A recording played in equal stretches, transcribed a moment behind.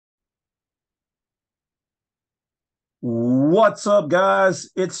What's up, guys?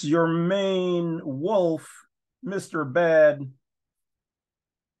 It's your main wolf, Mr. Bad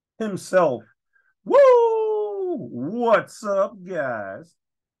himself. Woo! What's up, guys?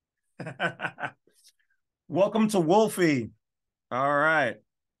 Welcome to Wolfie. All right.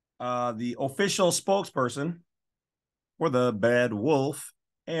 The official spokesperson for the Bad Wolf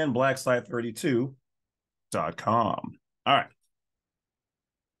and blacksite32.com. All right.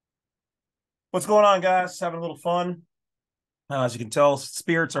 What's going on, guys? Having a little fun. As you can tell,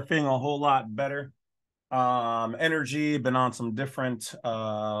 spirits are feeling a whole lot better. Energy, been on some different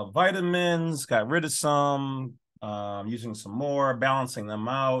vitamins, got rid of some, using some more, balancing them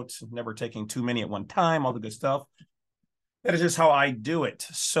out, never taking too many at one time, all the good stuff. That is just how I do it.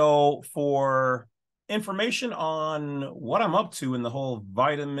 So for information on what I'm up to in the whole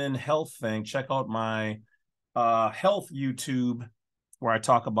vitamin health thing, check out my health YouTube, where I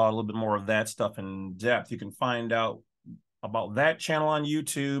talk about a little bit more of that stuff in depth. You can find out about that channel on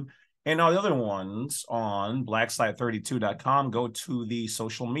YouTube and all the other ones on blacksite32.com. Go to the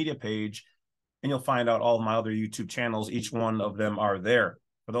social media page and you'll find out all of my other YouTube channels. Each one of them are there.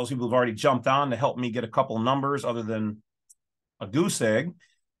 For those people who've already jumped on to help me get a couple numbers other than a goose egg,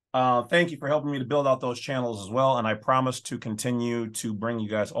 thank you for helping me to build out those channels as well. And I promise to continue to bring you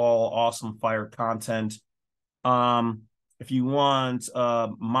guys all awesome fire content. If you want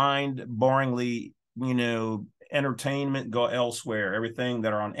mind-boringly, entertainment, go elsewhere. Everything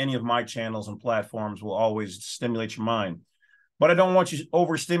that are on any of my channels and platforms will always stimulate your mind. But I don't want you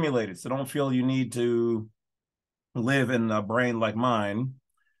overstimulated, so don't feel you need to live in a brain like mine,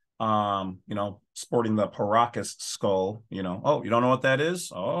 sporting the Paracas skull, oh, you don't know what that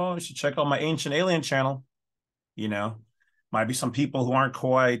is? Oh, you should check out my Ancient Alien channel. Might be some people who aren't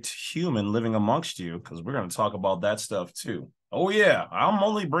quite human living amongst you, because we're going to talk about that stuff too. Oh, yeah, I'm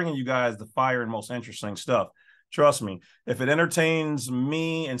only bringing you guys the fire and most interesting stuff. Trust me, if it entertains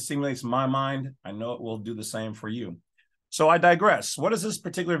me and stimulates my mind, I know it will do the same for you. So I digress. What is this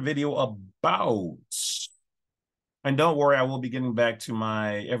particular video about? And don't worry, I will be getting back to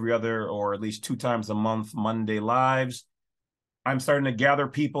my every other or at least 2 times a month Monday lives. I'm starting to gather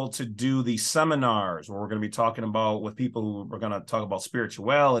people to do the seminars where we're going to be talking about with people who are going to talk about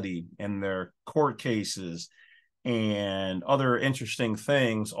spirituality and their court cases and other interesting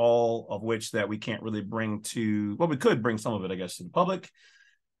things, all of which that we can't really bring to, well, we could bring some of it, I guess, to the public,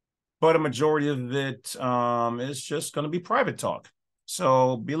 but a majority of it is just going to be private talk.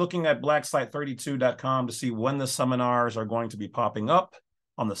 So be looking at blacksite32.com to see when the seminars are going to be popping up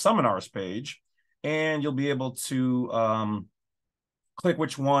on the seminars page, and you'll be able to click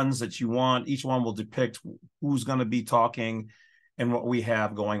which ones that you want. Each one will depict who's going to be talking and what we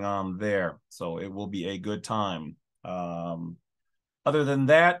have going on there. So it will be a good time. Other than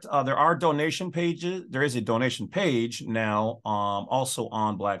that, there are donation pages. There is a donation page now, also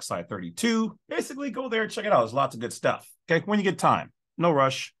on blacksite32. Basically, go there and check it out. There's lots of good stuff. Okay, when you get time, no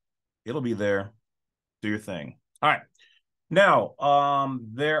rush. It'll be there. Do your thing. All right. Now,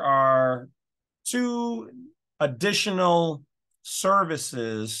 there are 2 additional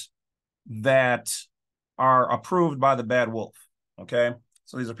services that are approved by the Bad Wolf. Okay,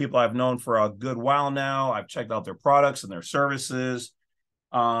 so these are people I've known for a good while now. I've checked out their products and their services,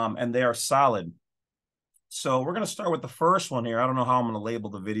 and they are solid. So we're going to start with the first one here. I don't know how I'm going to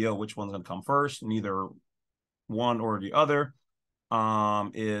label the video, which one's going to come first. Neither one or the other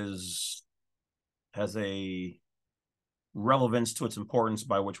has a relevance to its importance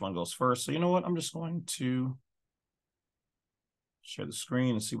by which one goes first. So you know what? I'm just going to share the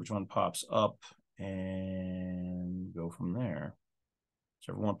screen and see which one pops up and go from there.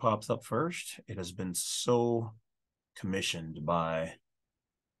 So everyone pops up first. It has been so commissioned by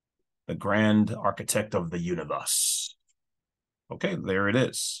the grand architect of the universe. Okay, there it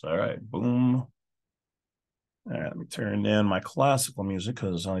is. All right, boom. All right, let me turn down my classical music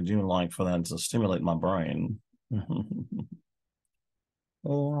because I do like for that to stimulate my brain.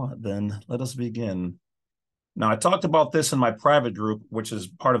 Oh, then let us begin. Now, I talked about this in my private group, which is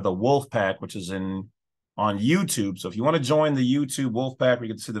part of the Wolf Pack, which is on YouTube. So if you want to join the YouTube Wolf Pack, where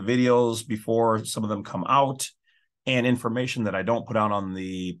you can see the videos before some of them come out and information that I don't put out on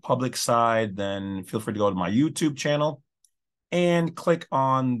the public side, then feel free to go to my YouTube channel and click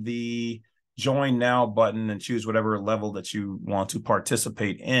on the Join Now button and choose whatever level that you want to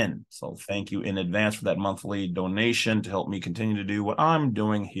participate in. So thank you in advance for that monthly donation to help me continue to do what I'm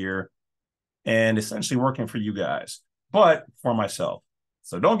doing here and essentially working for you guys, but for myself.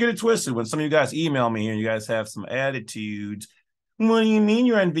 So don't get it twisted when some of you guys email me and you guys have some attitudes. What do you mean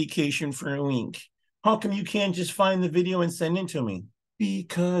you're on vacation for a week? How come you can't just find the video and send it to me?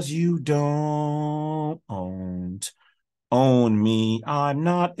 Because you don't. own me. I'm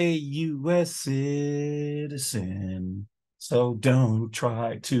not a U.S. citizen, so don't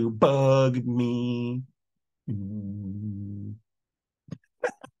try to bug me. You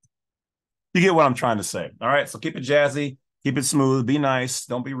get what I'm trying to say. All right, so keep it jazzy, keep it smooth, be nice,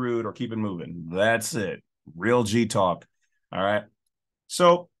 don't be rude, or keep it moving. That's it. Real G talk. All right.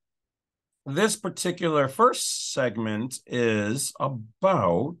 So this particular first segment is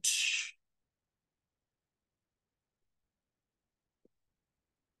about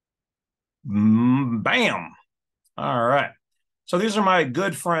bam. All right. So these are my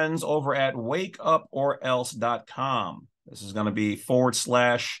good friends over at wakeuporelse.com. This is going to be /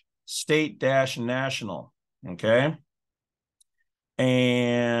 state national. Okay.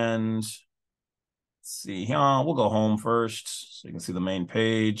 And let's see. We'll go home first so you can see the main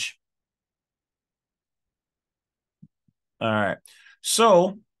page. All right.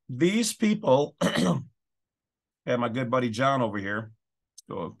 So these people, have my good buddy John over here. Let's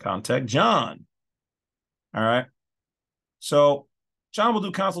go contact John. All right. So John will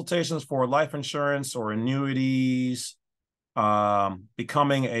do consultations for life insurance or annuities,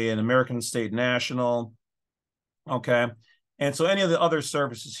 becoming an American state national. Okay. And so any of the other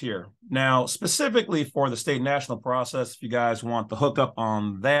services here. Now, specifically for the state national process, if you guys want the hookup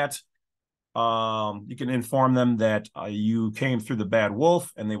on that, you can inform them that you came through the Badwolf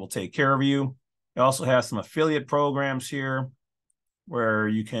and they will take care of you. It also has some affiliate programs here where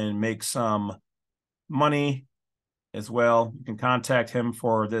you can make some money as well. You can contact him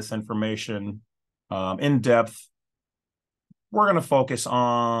for this information in depth. We're going to focus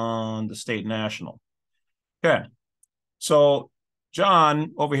on the state national. Okay. So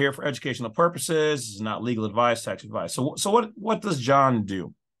John over here for educational purposes is not legal advice, tax advice. So what does John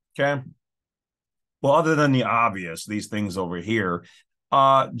do? Okay. Well, other than the obvious, these things over here,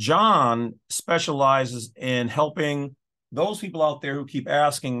 John specializes in helping those people out there who keep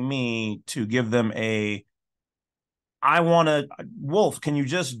asking me to give them Wolf, can you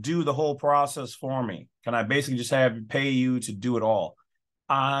just do the whole process for me? Can I basically just pay you to do it all?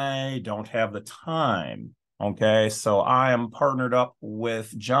 I don't have the time. Okay, so I am partnered up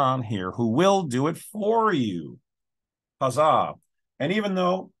with John here who will do it for you. Huzzah. And even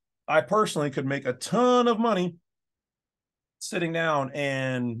though I personally could make a ton of money sitting down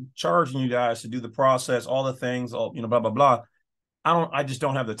and charging you guys to do the process, all the things, blah, blah, blah. I just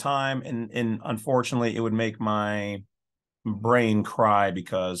don't have the time. And unfortunately, it would make my brain cry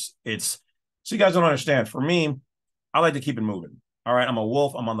because so you guys don't understand. For me, I like to keep it moving. All right. I'm a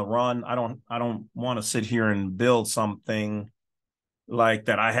wolf. I'm on the run. I don't want to sit here and build something like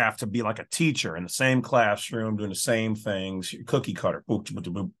that. I have to be like a teacher in the same classroom doing the same things, cookie cutter. I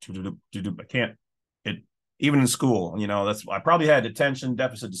can't. Even in school, I probably had attention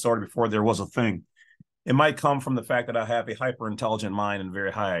deficit disorder before there was a thing. It might come from the fact that I have a hyper intelligent mind and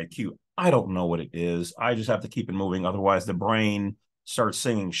very high IQ. I don't know what it is. I just have to keep it moving. Otherwise, the brain starts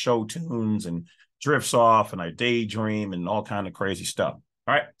singing show tunes and drifts off, and I daydream and all kind of crazy stuff.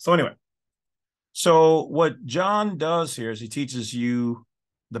 All right. So anyway, so what John does here is he teaches you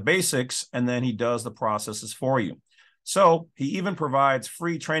the basics, and then he does the processes for you. So he even provides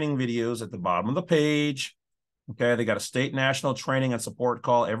free training videos at the bottom of the page. Okay, they got a state national training and support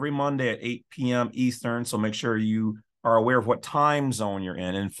call every Monday at 8 p.m. Eastern. So make sure you are aware of what time zone you're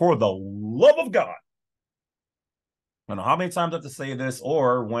in. And for the love of God, I don't know how many times I have to say this,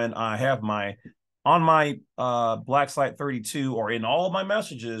 or when I have on my Black Site 32 or in all my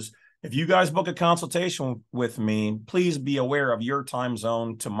messages, if you guys book a consultation with me, please be aware of your time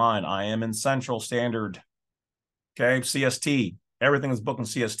zone to mine. I am in Central Standard. Okay, CST. Everything is booked in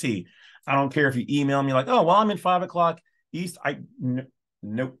CST. I don't care if you email me like, oh, well, I'm in 5 o'clock East.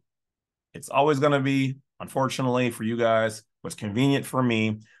 Nope. It's always going to be, unfortunately for you guys, what's convenient for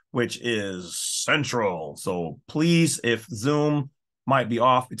me, which is Central. So please, if Zoom might be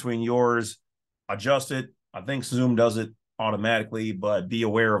off between yours, adjust it. I think Zoom does it automatically, but be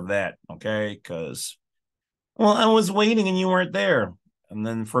aware of that, okay? Because, well, I was waiting and you weren't there. And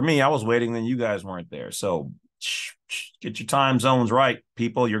then for me, I was waiting and you guys weren't there. So get your time zones right,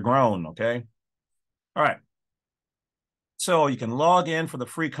 people. You're grown, okay? All right. So you can log in for the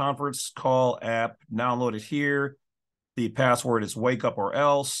free conference call app. Download it here. The password is wake up or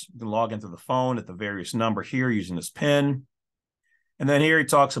else. You can log into the phone at the various number here using this PIN. And then here he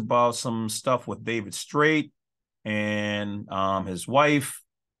talks about some stuff with David Strait and his wife.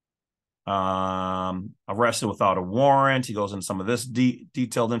 Arrested without a warrant. He goes into some of this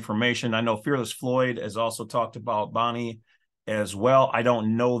detailed information. I know Fearless Floyd has also talked about Bonnie as well. I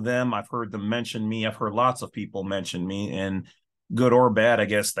don't know them. I've heard them mention me. I've heard lots of people mention me, and good or bad, I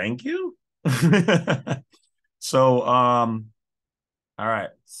guess. Thank you. So, all right.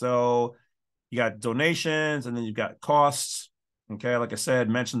 So you got donations and then you've got costs. Okay. Like I said,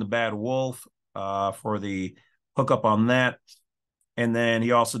 mentioned the Badwolf for the hookup on that. And then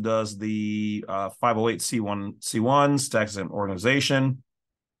he also does the 508c1c1s, tax exempt organization.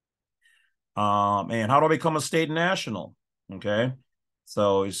 And how do I become a state national? Okay.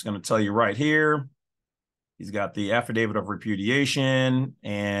 So he's going to tell you right here. He's got the affidavit of repudiation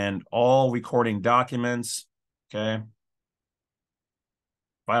and all recording documents. Okay.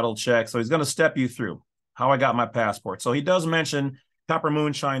 Vital check. So he's going to step you through how I got my passport. So he does mention Copper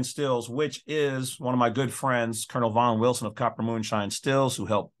Moonshine Stills, which is one of my good friends, Colonel Von Wilson of Copper Moonshine Stills, who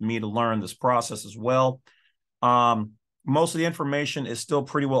helped me to learn this process as well. Most of the information is still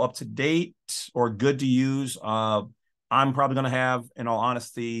pretty well up to date or good to use. I'm probably going to have, in all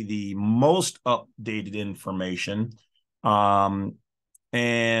honesty, the most updated information. And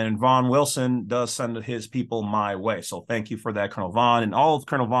Von Wilson does send his people my way. So thank you for that, Colonel Von, and all of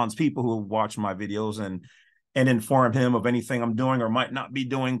Colonel Von's people who watch my videos and inform him of anything I'm doing or might not be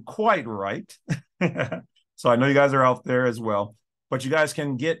doing quite right. So I know you guys are out there as well. But you guys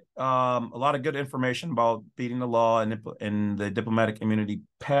can get a lot of good information about beating the law and the diplomatic immunity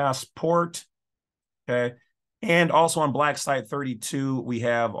passport. Okay. And also on Black Site 32, we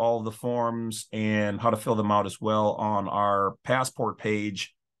have all the forms and how to fill them out as well on our passport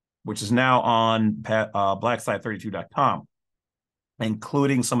page, which is now on blacksite32.com,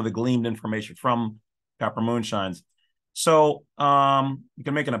 including some of the gleaned information from Copper Moonshines. So you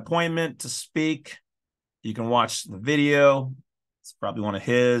can make an appointment to speak. You can watch the video. It's probably one of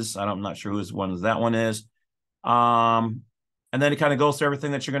his. I'm not sure whose one that one is. And then it kind of goes through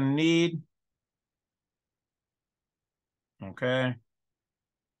everything that you're going to need. Okay.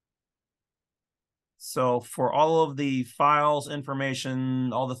 So for all of the files,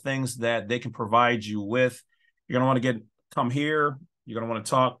 information, all the things that they can provide you with, you're going to want to come here. You're going to want to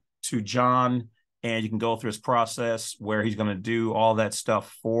talk to John, and you can go through his process where he's going to do all that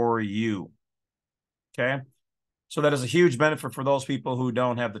stuff for you. Okay. So that is a huge benefit for those people who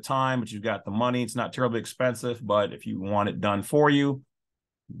don't have the time, but you've got the money. It's not terribly expensive, but if you want it done for you,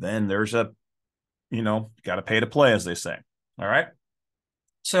 then there's got to pay to play, as they say. All right.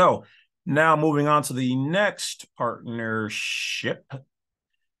 So now moving on to the next partnership.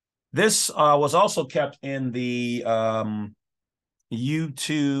 This was also kept in the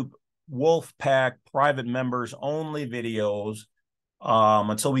YouTube Wolfpack private members only videos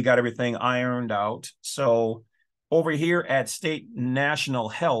until we got everything ironed out. So over here at State National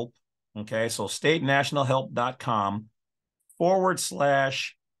Help, okay, so statenationalhelp.com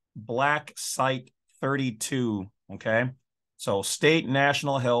 /Black Site 32, okay? So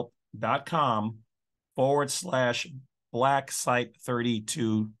statenationalhelp.com /Black Site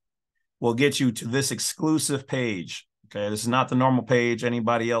 32 will get you to this exclusive page, okay? This is not the normal page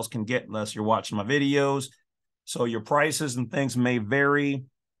anybody else can get unless you're watching my videos. So your prices and things may vary.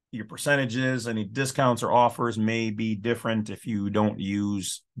 Your percentages, any discounts or offers may be different if you don't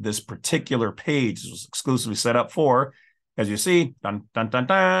use this particular page. This was exclusively set up for, as you see,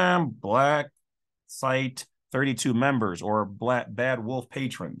 Black Site 32 members or Badwolf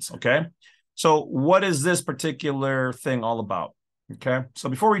patrons, okay? So what is this particular thing all about, okay? So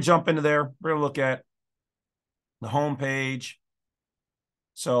before we jump into there, we're going to look at the home page.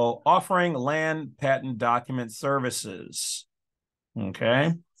 So offering land patent document services,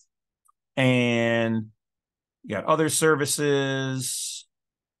 okay? And you got other services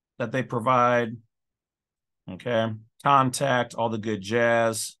that they provide. Okay. Contact, all the good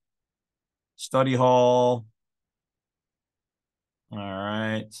jazz. Study hall. All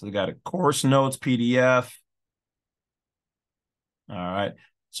right. So they got a course notes PDF. All right.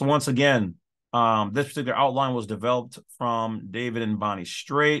 So once again, this particular outline was developed from David and Bonnie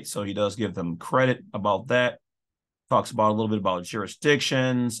Strait. So he does give them credit about that. Talks about a little bit about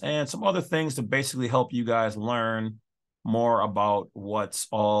jurisdictions and some other things to basically help you guys learn more about what's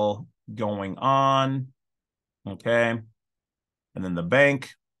all going on. Okay. And then the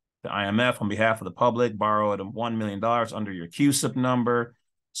bank, the IMF, on behalf of the public, borrowed $1 million under your QSIP number.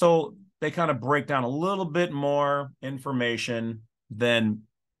 So they kind of break down a little bit more information than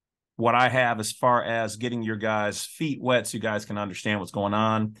what I have as far as getting your guys' feet wet so you guys can understand what's going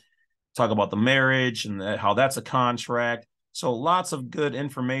on. Talk about the marriage and how that's a contract. So lots of good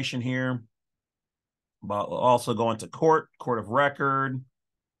information here. But also going to court of record,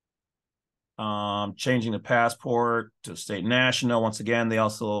 changing the passport to state national. Once again, they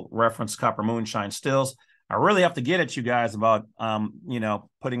also reference Copper Moonshine Stills. I really have to get at you guys about,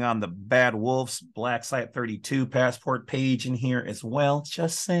 putting on the Badwolf's Black Site 32 passport page in here as well.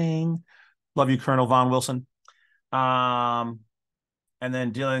 Just saying. Love you, Colonel Von Wilson. And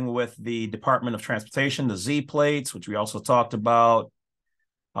then dealing with the Department of Transportation, the Z plates, which we also talked about.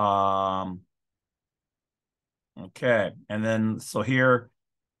 Okay, and then so here,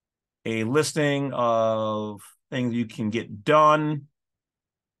 a listing of things you can get done.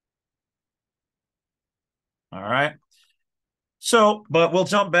 All right. So, but we'll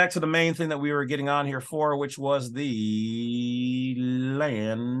jump back to the main thing that we were getting on here for, which was the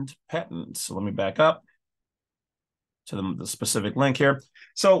land patent. So let me back up to the specific link here.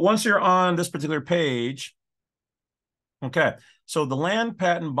 So once you're on this particular page, okay, so the land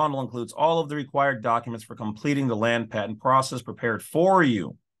patent bundle includes all of the required documents for completing the land patent process prepared for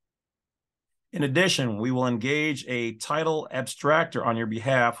you. In addition, we will engage a title abstractor on your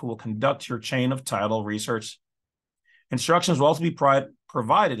behalf who will conduct your chain of title research. Instructions will also be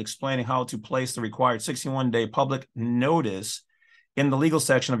provided explaining how to place the required 61-day public notice in the legal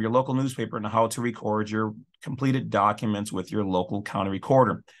section of your local newspaper and how to record your completed documents with your local county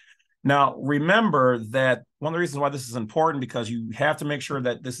recorder. Now, remember that one of the reasons why this is important because you have to make sure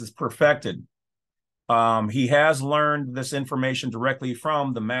that this is perfected. He has learned this information directly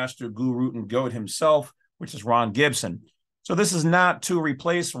from the master guru and goat himself, which is Ron Gibson. So this is not to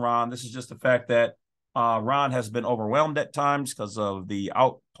replace Ron. This is just the fact that Ron has been overwhelmed at times because of the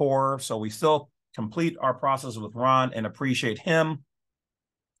outpour. So we still complete our process with Ron and appreciate him.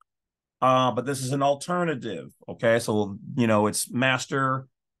 But this is an alternative. Okay. So, you know, it's master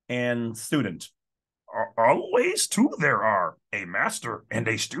and student. Always two there are, a master and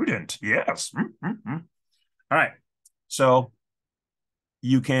a student. Yes. Mm-hmm. All right. So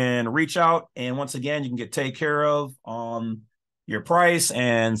you can reach out and once again, you can get taken care of on your price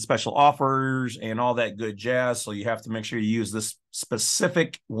and special offers and all that good jazz. So you have to make sure you use this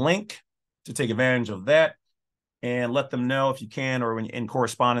specific link to take advantage of that and let them know if you can or when in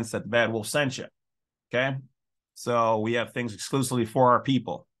correspondence that the Badwolf sent you. Okay. So we have things exclusively for our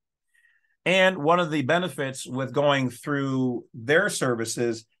people. And one of the benefits with going through their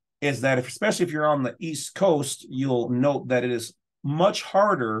services is that especially if you're on the East Coast, you'll note that it is much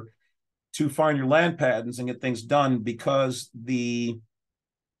harder to find your land patents and get things done because the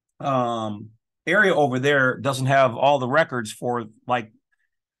area over there doesn't have all the records for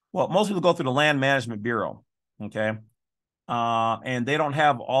most people go through the Land Management Bureau, okay? And they don't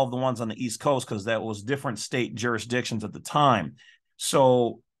have all the ones on the East Coast because that was different state jurisdictions at the time.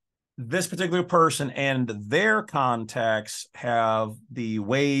 So this particular person and their contacts have the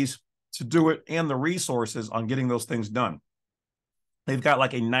ways to do it and the resources on getting those things done. They've got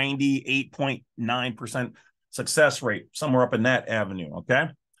like a 98.9% success rate, somewhere up in that avenue, okay?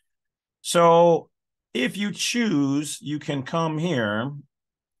 So if you choose, you can come here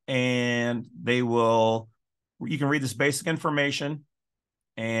and you can read this basic information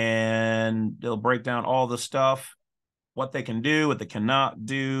and they'll break down all the stuff, what they can do, what they cannot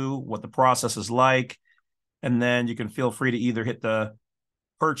do, what the process is like. And then you can feel free to either hit the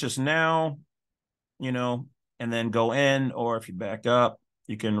purchase now, you know, and then go in, or if you back up,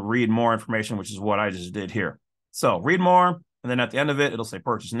 you can read more information, which is what I just did here. So read more, and then at the end of it, it'll say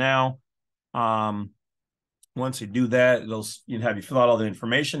purchase now. Once you do that, it'll have you fill out all the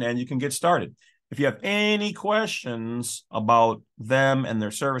information and you can get started. If you have any questions about them and their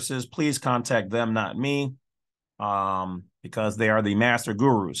services, please contact them, not me, because they are the master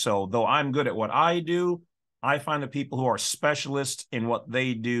gurus. So though I'm good at what I do, I find the people who are specialists in what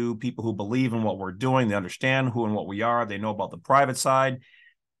they do, people who believe in what we're doing, they understand who and what we are, they know about the private side,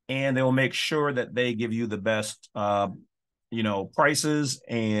 and they will make sure that they give you the best, prices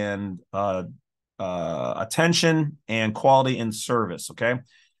and attention and quality in service, okay?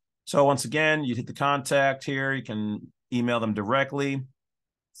 So once again, you hit the contact here. You can email them directly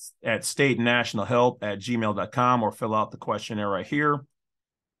at statenationalhelp@gmail.com or fill out the questionnaire right here,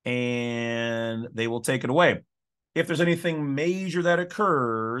 and they will take it away. If there's anything major that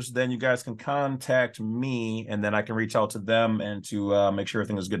occurs, then you guys can contact me, and then I can reach out to them and to make sure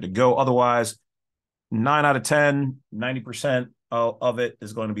everything is good to go. Otherwise, 9 out of 10, 90% of it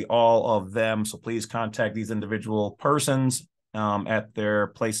is going to be all of them. So please contact these individual persons at their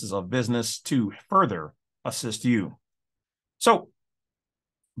places of business to further assist you. So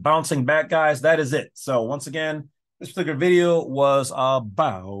bouncing back, guys, that is it. So once again, this particular video was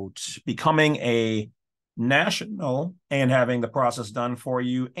about becoming a national and having the process done for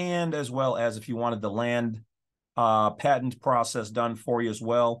you, and as well as if you wanted the land patent process done for you as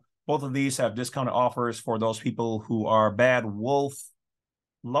well. Both of these have discounted offers for those people who are Badwolf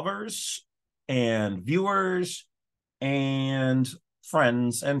lovers and viewers and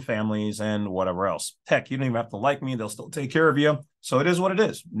friends and families and whatever else. Heck, you don't even have to like me. They'll still take care of you. So it is what it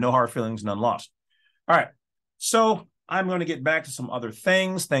is. No hard feelings, none lost. All right. So I'm going to get back to some other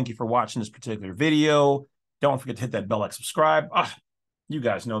things. Thank you for watching this particular video. Don't forget to hit that bell, like, subscribe. You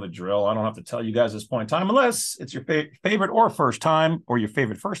guys know the drill. I don't have to tell you guys at this point in time, unless it's your favorite or first time, or your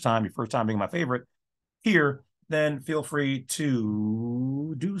favorite first time, your first time being my favorite here, then feel free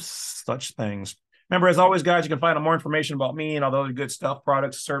to do such things. Remember, as always, guys, you can find out more information about me and all the other good stuff,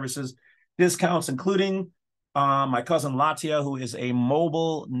 products, services, discounts, including my cousin Latia, who is a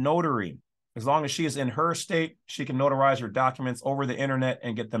mobile notary. As long as she is in her state, she can notarize her documents over the internet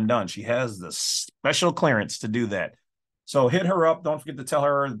and get them done. She has the special clearance to do that. So hit her up. Don't forget to tell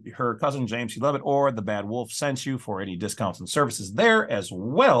her cousin James C Lovett or the Badwolf sent you for any discounts and services there as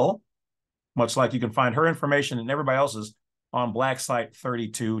well. Much like you can find her information and everybody else's on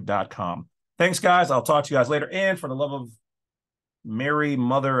blacksite32.com. Thanks, guys. I'll talk to you guys later. And for the love of Mary,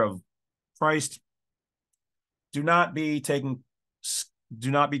 Mother of Christ, do not be taken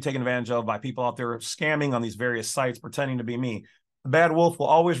advantage of by people out there scamming on these various sites, pretending to be me. The Badwolf will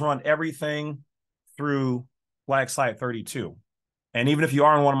always run everything through Black Site 32. And even if you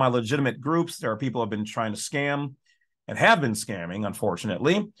are in one of my legitimate groups, there are people who have been trying to scam and have been scamming,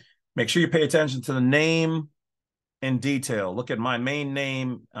 unfortunately. Make sure you pay attention to the name in detail. Look at my main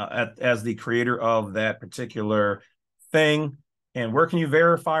name as the creator of that particular thing. And where can you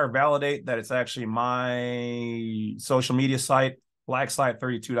verify or validate that it's actually my social media site,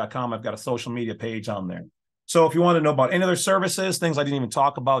 blacksite32.com. I've got a social media page on there. So if you want to know about any other services, things I didn't even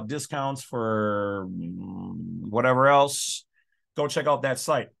talk about, discounts for whatever else, go check out that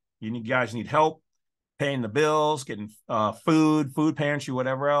site. You guys need help paying the bills, getting food pantry,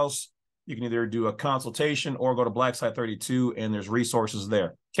 whatever else. You can either do a consultation or go to Blacksite 32 and there's resources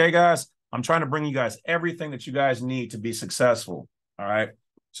there. Okay, guys, I'm trying to bring you guys everything that you guys need to be successful. All right.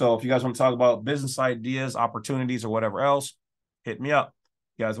 So if you guys want to talk about business ideas, opportunities, or whatever else, hit me up.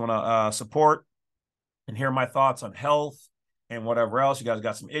 You guys want to support and hear my thoughts on health and whatever else. You guys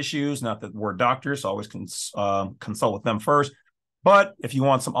got some issues, not that we're doctors, so always consult with them first. But if you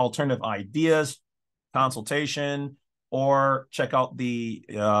want some alternative ideas, consultation, or check out the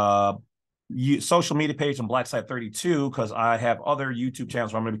social media page on Blacksite 32, because I have other YouTube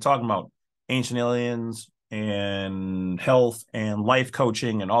channels where I'm going to be talking about ancient aliens and health and life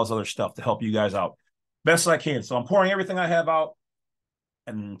coaching and all this other stuff to help you guys out best I can. So I'm pouring everything I have out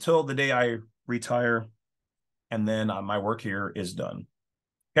until the day I retire, and then my work here is done.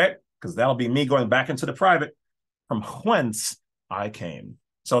 Okay? Because that'll be me going back into the private from whence I came.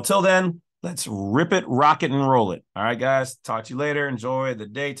 So until then, let's rip it, rock it, and roll it. All right, guys. Talk to you later. Enjoy the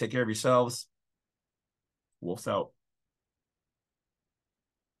day. Take care of yourselves. Wolf's out.